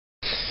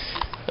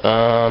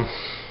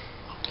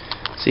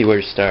Let's see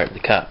where to start. The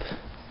cup.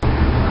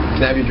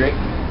 Can I have your drink?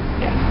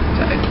 Yeah.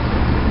 Tight.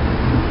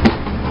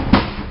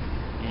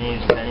 You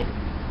need a penny?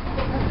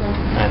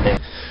 I think.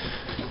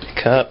 The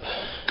cup.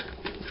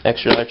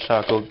 Extra large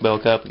Taco Bell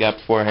cup we got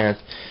beforehand.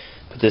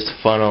 Put this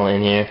funnel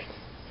in here.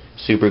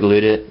 Super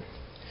glued it.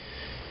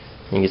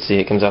 You can see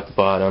it comes out the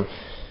bottom.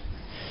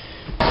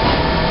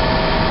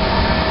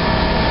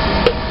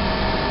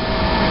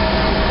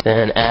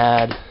 Then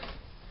add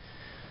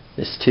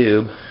this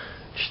tube,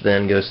 which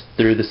then goes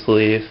through the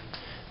sleeve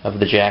of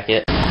the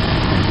jacket.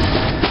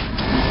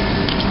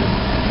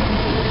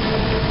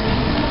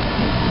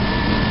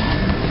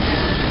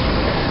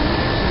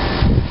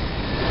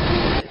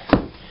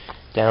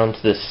 Down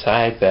to the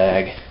side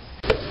bag.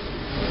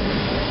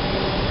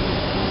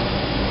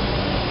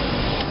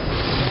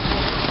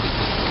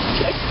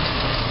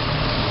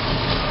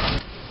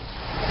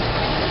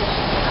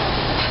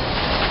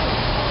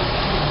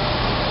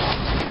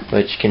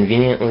 Which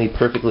conveniently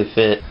perfectly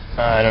fit.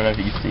 I don't know if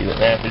you can see that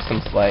there. There's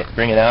some light.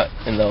 Bring it out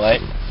in the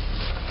light.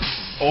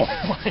 Oh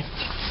my!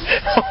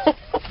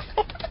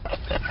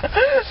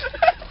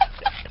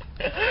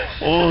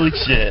 Holy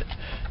shit!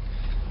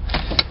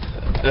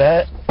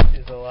 That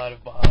is a lot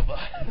of Baha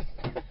Blast.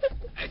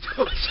 I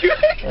told you.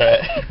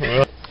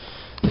 Alright.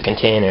 The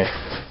container.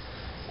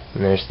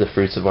 And there's the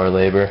fruits of our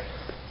labor.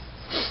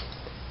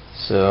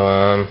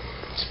 So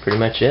that's pretty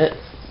much it.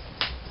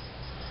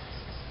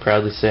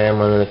 Proudly say I'm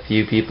one of the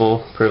few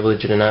people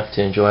privileged enough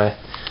to enjoy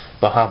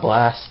Baha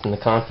Blast in the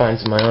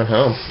confines of my own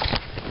home.